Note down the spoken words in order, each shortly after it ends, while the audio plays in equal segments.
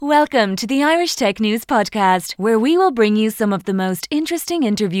Welcome to the Irish Tech News podcast, where we will bring you some of the most interesting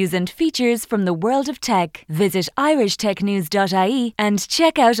interviews and features from the world of tech. Visit irishtechnews.ie and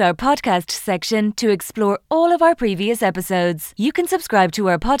check out our podcast section to explore all of our previous episodes. You can subscribe to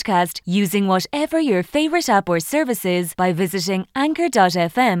our podcast using whatever your favourite app or service is by visiting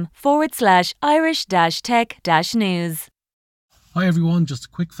anchor.fm/Irish-tech-news. Hi everyone, just a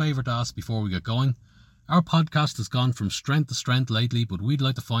quick favour to ask before we get going. Our podcast has gone from strength to strength lately, but we'd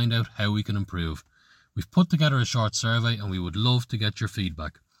like to find out how we can improve. We've put together a short survey and we would love to get your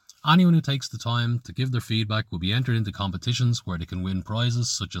feedback. Anyone who takes the time to give their feedback will be entered into competitions where they can win prizes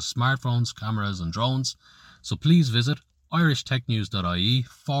such as smartphones, cameras and drones. So please visit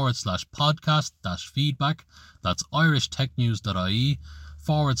irishtechnews.ie/podcast-feedback. That's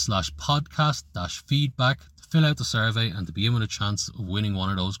irishtechnews.ie/podcast-feedback to fill out the survey and to be in with a chance of winning one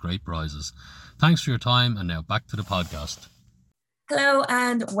of those great prizes. Thanks for your time, and now back to the podcast. Hello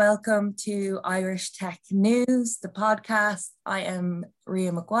and welcome to Irish Tech News, the podcast. I am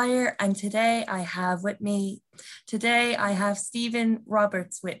Ria McGuire, and today I have Stephen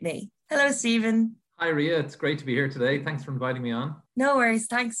Roberts with me. Hello, Stephen. Hi, Ria. It's great to be here today. Thanks for inviting me on. No worries.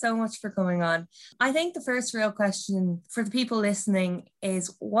 Thanks so much for coming on. I think the first real question for the people listening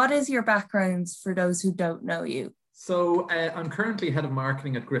is, what is your background for those who don't know you? So I'm currently head of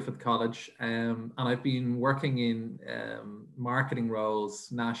marketing at Griffith College, and I've been working in marketing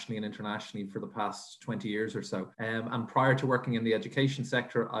roles nationally and internationally for the past 20 years or so. And prior to working in the education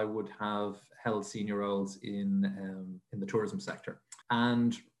sector, I would have held senior roles in the tourism sector.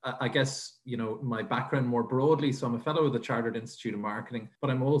 And I guess, my background more broadly, so I'm a fellow of the Chartered Institute of Marketing,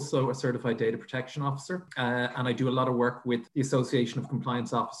 but I'm also a certified data protection officer. And I do a lot of work with the Association of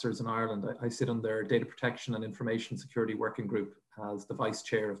Compliance Officers in Ireland. I sit on their Data Protection and Information Security Working Group as the vice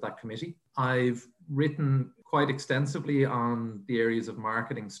chair of that committee. I've written quite extensively on the areas of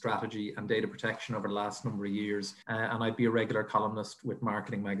marketing strategy and data protection over the last number of years. And I'd be a regular columnist with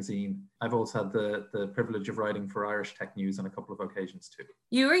Marketing Magazine. I've also had the privilege of writing for Irish Tech News on a couple of occasions too.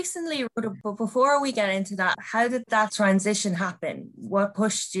 You recently wrote a book. Before we get into that, how did that transition happen? What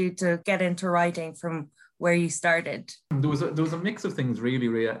pushed you to get into writing from where you started? There was a mix of things really,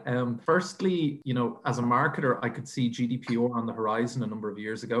 Ria. Firstly, as a marketer, I could see GDPR on the horizon a number of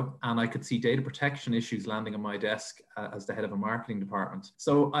years ago, and I could see data protection issues landing on my desk as the head of a marketing department.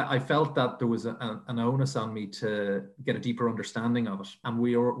 So I felt that there was an onus on me to get a deeper understanding of it. And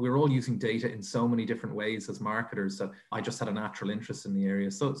we're all using data in so many different ways as marketers. So I just had a natural interest in the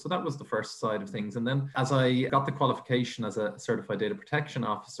area. So that was the first side of things. And then as I got the qualification as a certified data protection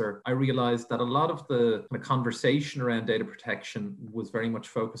officer, I realized that a lot of the conversation around data protection was very much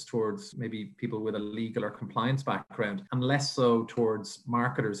focused towards maybe people with a legal or compliance background, and less so towards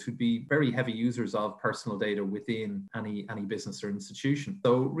marketers who'd be very heavy users of personal data within any business or institution.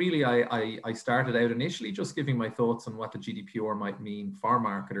 So really, I started out initially just giving my thoughts on what the GDPR might mean for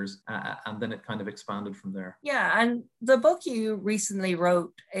marketers, and then it kind of expanded from there. Yeah, and the book you recently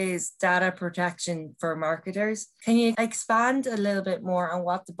wrote is Data Protection for Marketers. Can you expand a little bit more on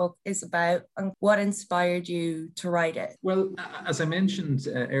what the book is about and what inspired you to write it? Well, as I mentioned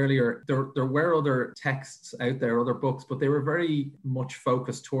earlier, there were other texts out there, other books, but they were very much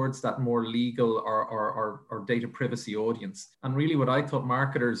focused towards that more legal or data privacy audience. And really what I thought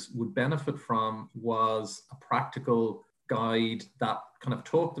marketers would benefit from was a practical guide that kind of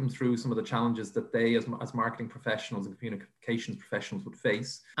talk them through some of the challenges that they as marketing professionals and communications professionals would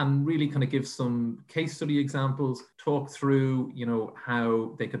face, and really kind of give some case study examples, talk through,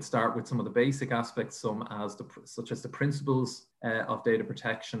 how they could start with some of the basic aspects, such as the principles of data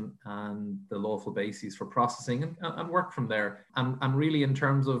protection and the lawful bases for processing, and work from there. And really in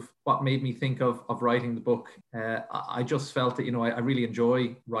terms of what made me think of writing the book, I just felt that, I really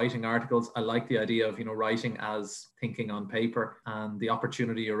enjoy writing articles. I like the idea of, writing as thinking on paper, and the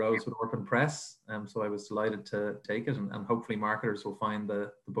opportunity arose with Orpen Press. So I was delighted to take it, and hopefully marketers will find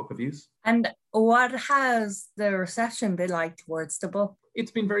the book of use. And what has the reception been like towards the book?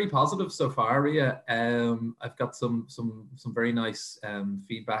 It's been very positive so far, Ria. I've got some very nice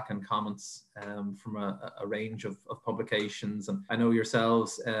feedback and comments from a range of publications, and I know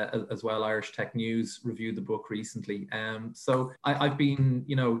yourselves as well, Irish Tech News, reviewed the book recently. So I've been,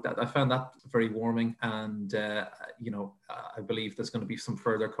 I found that very warming, and I believe there's going to be some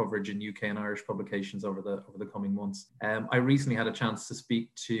further coverage in UK and Irish publications over the coming months. I recently had a chance to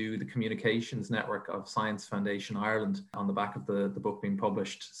speak to the communications network of Science Foundation Ireland on the back of the book being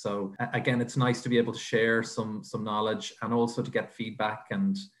published. So again, it's nice to be able to share some knowledge, and also to get feedback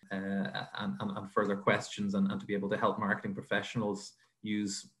and further questions, and to be able to help marketing professionals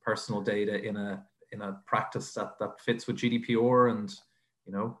use personal data in a practice that fits with GDPR and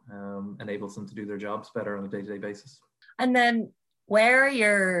enables them to do their jobs better on a day-to-day basis. And then where are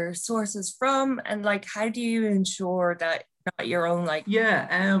your sources from, and like how do you ensure that not your own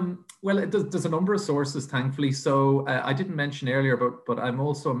well, there's a number of sources, thankfully. So I didn't mention earlier, but I'm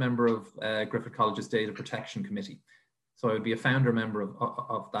also a member of Griffith College's Data Protection Committee. So I would be a founder member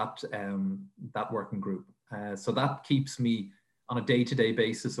of that working group. So that keeps me on a day-to-day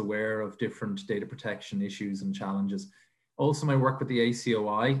basis aware of different data protection issues and challenges. Also, my work with the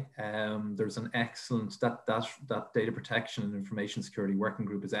ACOI, there's an excellent, that data protection and information security working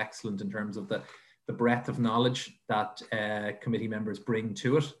group is excellent in terms of the breadth of knowledge that committee members bring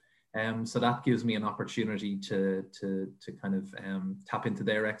to it. So that gives me an opportunity to kind of tap into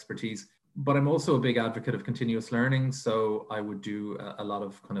their expertise. But I'm also a big advocate of continuous learning. So I would do a lot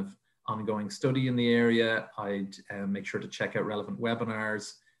of kind of ongoing study in the area. I'd make sure to check out relevant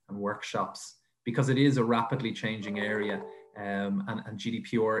webinars and workshops, because it is a rapidly changing area, and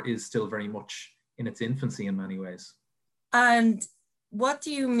GDPR is still very much in its infancy in many ways. And what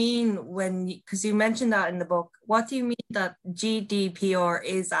do you mean because you mentioned that in the book, what do you mean that GDPR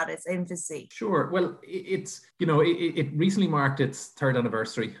is at its infancy? Sure. Well, it recently marked its third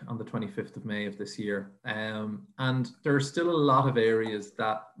anniversary on the 25th of May of this year. And there are still a lot of areas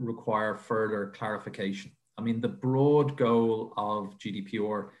that require further clarification. I mean, the broad goal of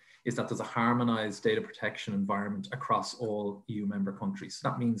GDPR is that there's a harmonized data protection environment across all EU member countries.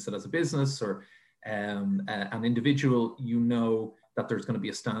 That means that as a business or an individual, that there's going to be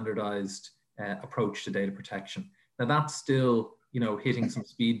a standardized approach to data protection. Now that's still, hitting some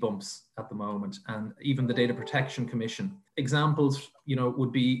speed bumps at the moment. And even the Data Protection Commission, examples,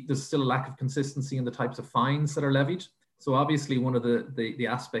 would be there's still a lack of consistency in the types of fines that are levied. So obviously one of the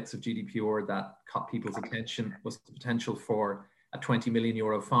aspects of GDPR that caught people's attention was the potential for a 20 million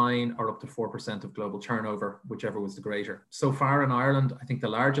euro fine or up to 4% of global turnover, whichever was the greater. So far in Ireland, I think the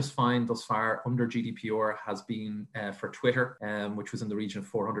largest fine thus far under GDPR has been for Twitter, which was in the region of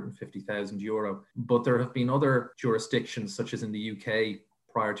 450,000 euro. But there have been other jurisdictions, such as in the UK,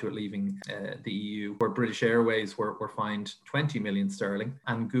 prior to it leaving the EU, where British Airways were fined 20 million sterling,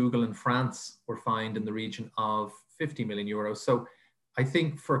 and Google in France were fined in the region of 50 million euros. So I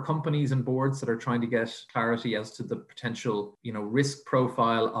think for companies and boards that are trying to get clarity as to the potential, risk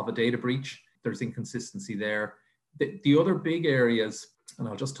profile of a data breach, there's inconsistency there. The other big areas, and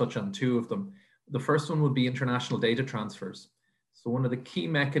I'll just touch on two of them. The first one would be international data transfers. So one of the key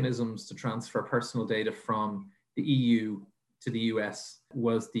mechanisms to transfer personal data from the EU to the US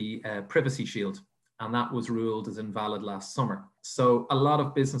was the Privacy Shield, and that was ruled as invalid last summer. So a lot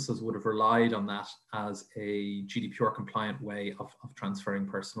of businesses would have relied on that as a GDPR compliant way of transferring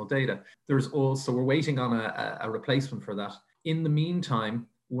personal data. There's also, we're waiting on a replacement for that. In the meantime,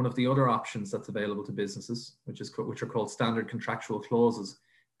 one of the other options that's available to businesses, which are called standard contractual clauses,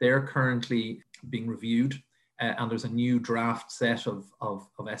 they're currently being reviewed, and there's a new draft set of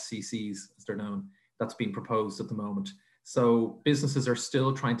SCCs, as they're known, that's being proposed at the moment. So businesses are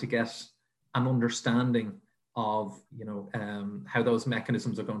still trying to get an understanding of how those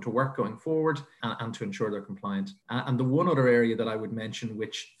mechanisms are going to work going forward, and to ensure they're compliant. And the one other area that I would mention,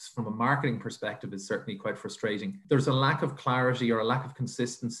 which from a marketing perspective is certainly quite frustrating, there's a lack of clarity or a lack of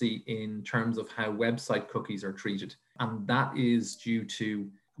consistency in terms of how website cookies are treated. And that is due to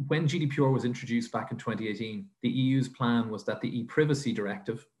when GDPR was introduced back in 2018, the EU's plan was that the e-privacy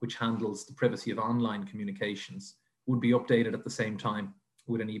directive, which handles the privacy of online communications, would be updated at the same time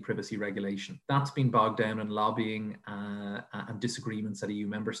with an e-privacy regulation. That's been bogged down in lobbying and disagreements at EU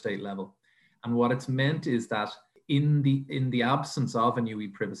member state level. And what it's meant is that in the absence of a new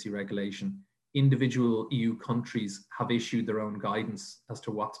e-privacy regulation, individual EU countries have issued their own guidance as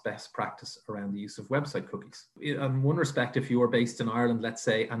to what's best practice around the use of website cookies. In one respect, if you are based in Ireland, let's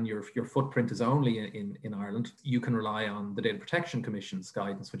say, and your footprint is only in Ireland, you can rely on the Data Protection Commission's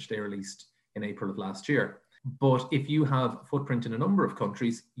guidance, which they released in April of last year. But if you have a footprint in a number of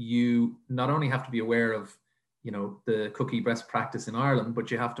countries, you not only have to be aware of, the cookie best practice in Ireland,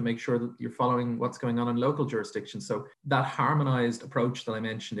 but you have to make sure that you're following what's going on in local jurisdictions. So that harmonized approach that I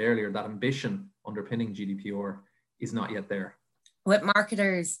mentioned earlier, that ambition underpinning GDPR, is not yet there. With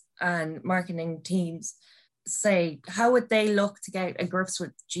marketers and marketing teams, say, how would they look to get a grips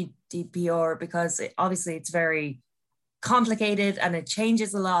with GDPR? Because obviously it's very complicated and it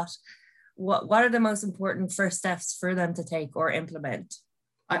changes a lot. What are the most important first steps for them to take or implement?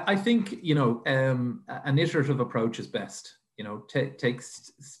 I think, an iterative approach is best. Take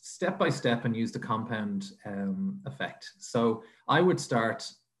step by step and use the compound effect. So I would start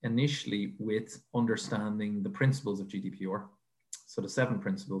initially with understanding the principles of GDPR. So the 7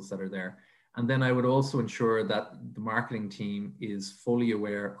 principles that are there. And then I would also ensure that the marketing team is fully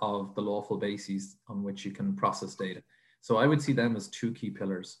aware of the lawful bases on which you can process data. So I would see them as two key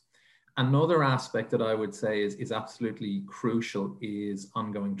pillars. Another aspect that I would say is absolutely crucial is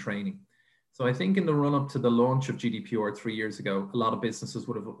ongoing training. So I think in the run up to the launch of GDPR 3 years ago, a lot of businesses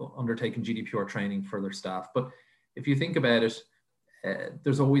would have undertaken GDPR training for their staff. But if you think about it,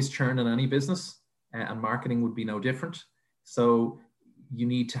 there's always churn in any business, and marketing would be no different. So you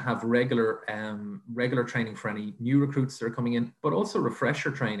need to have regular training for any new recruits that are coming in, but also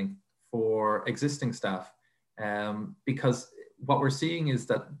refresher training for existing staff, because what we're seeing is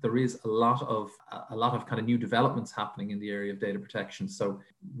that there is a lot of kind of new developments happening in the area of data protection. So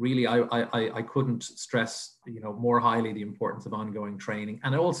really, I couldn't stress more highly the importance of ongoing training.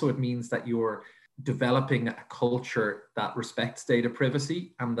 And also it means that you're developing a culture that respects data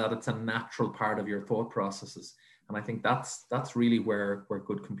privacy and that it's a natural part of your thought processes. And I think that's really where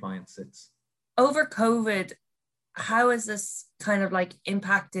good compliance sits. Over COVID, how has this kind of like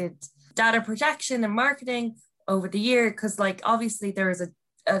impacted data protection and marketing over the year? Because like obviously there is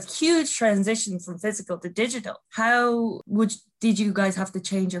a huge transition from physical to digital. How did you guys have to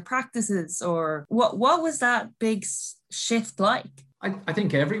change your practices, or what was that big shift like? I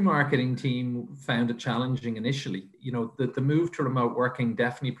think every marketing team found it challenging initially. The move to remote working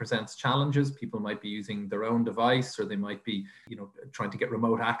definitely presents challenges. People might be using their own device, or they might be, trying to get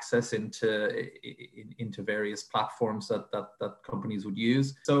remote access into various platforms that companies would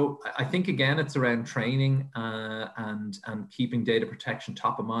use. So I think again, it's around training and keeping data protection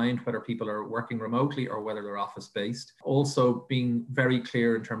top of mind, whether people are working remotely or whether they're office based. Also being very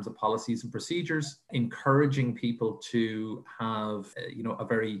clear in terms of policies and procedures, encouraging people to have a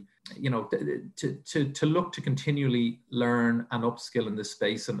very, to look to continually learn and upskill in this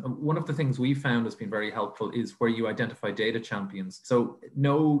space. And one of the things we found has been very helpful is where you identify data champions. So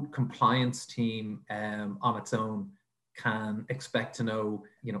no compliance team on its own can expect to know,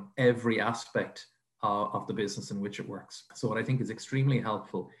 every aspect of the business in which it works. So what I think is extremely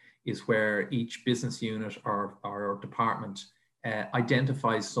helpful is where each business unit or department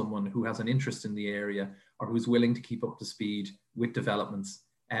identifies someone who has an interest in the area or who's willing to keep up to speed with developments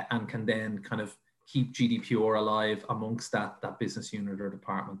and can then kind of keep GDPR alive amongst that business unit or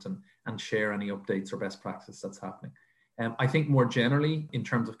department and share any updates or best practice that's happening. I think more generally, in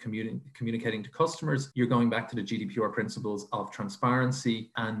terms of communicating to customers, you're going back to the GDPR principles of transparency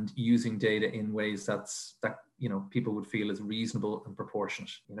and using data in ways that people would feel is reasonable and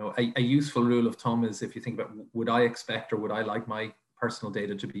proportionate. A useful rule of thumb is, if you think about, would I expect or would I like my personal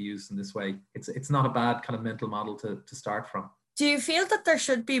data to be used in this way? It's not a bad kind of mental model to start from. Do you feel that there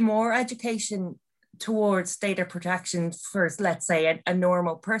should be more education towards data protection for, let's say, a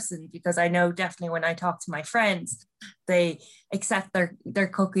normal person? Because I know definitely when I talk to my friends, they accept their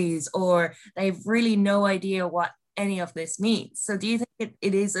cookies, or they've really no idea what any of this means. So do you think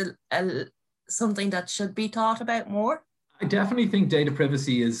it is something that should be taught about more? I definitely think data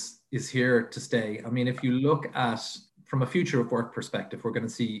privacy is here to stay. I mean, if you look at from a future of work perspective, we're going to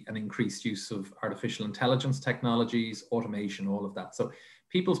see an increased use of artificial intelligence technologies, automation, all of that. So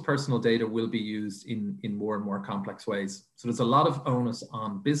people's personal data will be used in more and more complex ways. So there's a lot of onus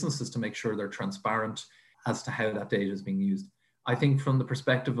on businesses to make sure they're transparent as to how that data is being used. I think from the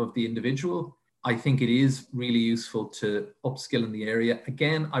perspective of the individual, I think it is really useful to upskill in the area.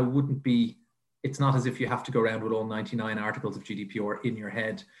 Again, it's not as if you have to go around with all 99 articles of GDPR in your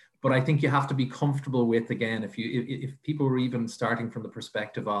head. But I think you have to be comfortable with, again, if people were even starting from the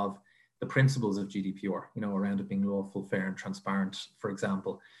perspective of the principles of GDPR, around it being lawful, fair and transparent, for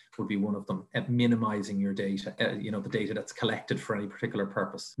example, would be one of them. At minimizing your data, the data that's collected for any particular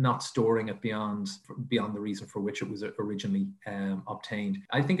purpose, not storing it beyond the reason for which it was originally obtained.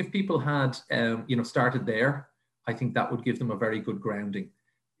 I think if people had, started there, I think that would give them a very good grounding.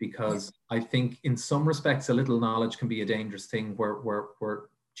 Because I think in some respects, a little knowledge can be a dangerous thing where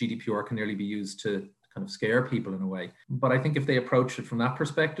GDPR can nearly be used to kind of scare people in a way. But I think if they approach it from that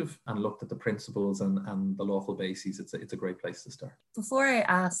perspective and looked at the principles and the lawful bases, it's a great place to start. Before I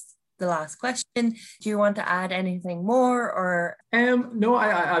ask the last question, do you want to add anything more? Or no,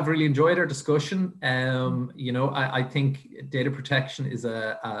 I've really enjoyed our discussion. I think data protection is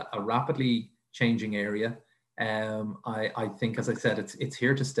a rapidly changing area. I think, as I said, it's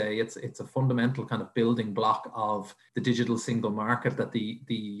here to stay. It's a fundamental kind of building block of the digital single market that the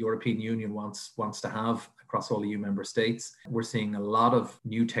European Union wants to have across all EU member states. We're seeing a lot of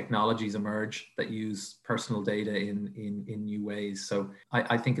new technologies emerge that use personal data in new ways. So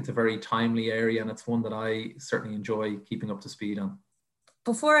I think it's a very timely area, and it's one that I certainly enjoy keeping up to speed on.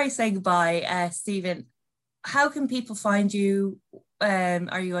 Before I say goodbye, Stephen, how can people find you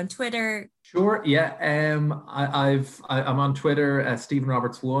Are you on Twitter? Sure, yeah. I'm on Twitter. Stephen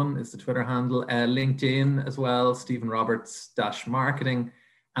Roberts 1 is the Twitter handle. LinkedIn as well, Stephen Roberts -marketing.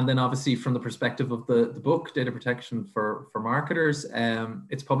 And then obviously from the perspective of the book, Data Protection for Marketers,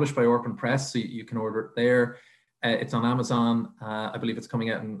 it's published by Orpen Press, so you can order it there. It's on Amazon. I believe it's coming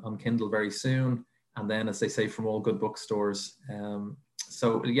out on Kindle very soon. And then, as they say, from all good bookstores.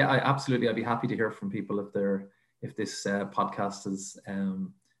 So yeah, I'd be happy to hear from people if this podcast has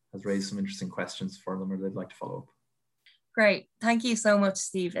raised some interesting questions for them or they'd like to follow up. Great. Thank you so much,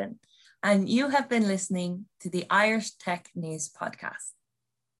 Stephen. And you have been listening to the Irish Tech News Podcast.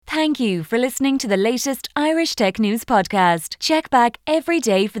 Thank you for listening to the latest Irish Tech News podcast. Check back every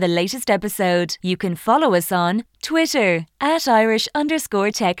day for the latest episode. You can follow us on Twitter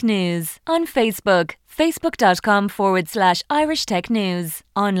 @Irish_Tech News, on Facebook, facebook.com/Irish Tech News,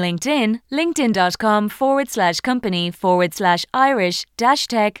 on LinkedIn,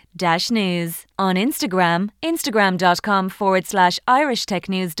 linkedin.com/Irish-Tech-News, on Instagram,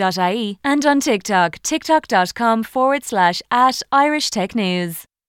 instagram.com/IrishTechNews.ie, and on TikTok, tiktok.com/@Irish Tech News.